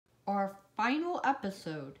our final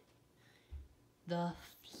episode, the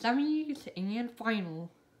semis and final,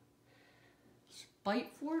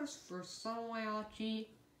 Spite Force versus Sanawayachi,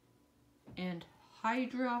 and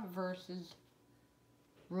Hydra versus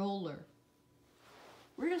Roller.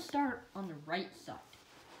 We're going to start on the right side.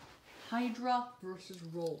 Hydra versus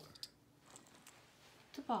Roller.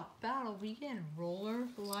 The bot battle begin. Roller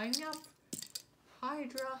lining up.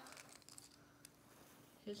 Hydra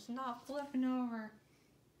is not flipping over,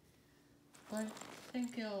 but I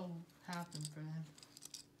think it'll happen for them.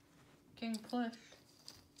 King push.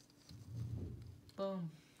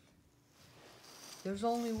 Boom. There's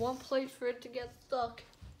only one place for it to get stuck.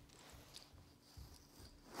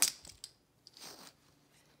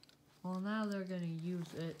 Well, now they're gonna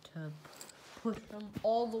use it to push them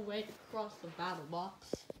all the way across the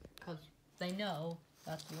BattleBots, because they know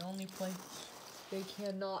that's the only place they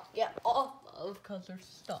cannot get off of because they're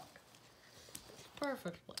stuck. It's the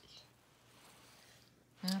perfect place.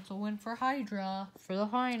 And that's a win for Hydra for the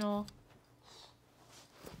final.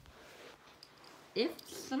 If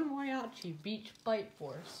Sanawayachi beats Spite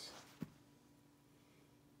Force,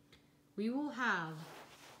 we will have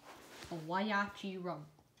a Wayachi Rumble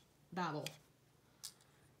battle.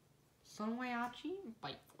 Sanawayachi and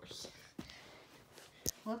Spite Force.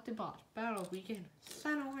 Let the boss battle begin.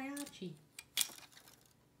 Sanawayachi.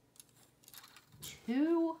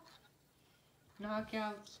 2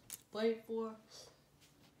 knockouts, Spite Force,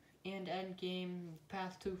 and endgame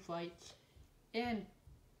past 2 fights, and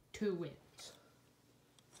 2 wins.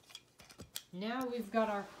 Now we've got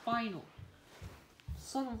our final.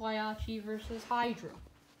 Sanawayachi versus Hydra.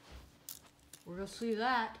 We're gonna see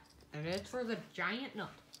that, and it's for the giant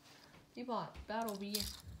nut. The bot battle begin.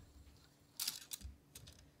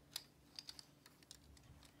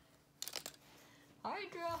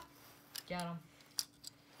 Hydra. Got him.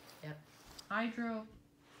 Yep. Hydra.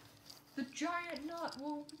 The giant nut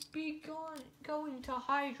will be going to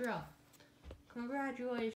Hydra. Congratulations.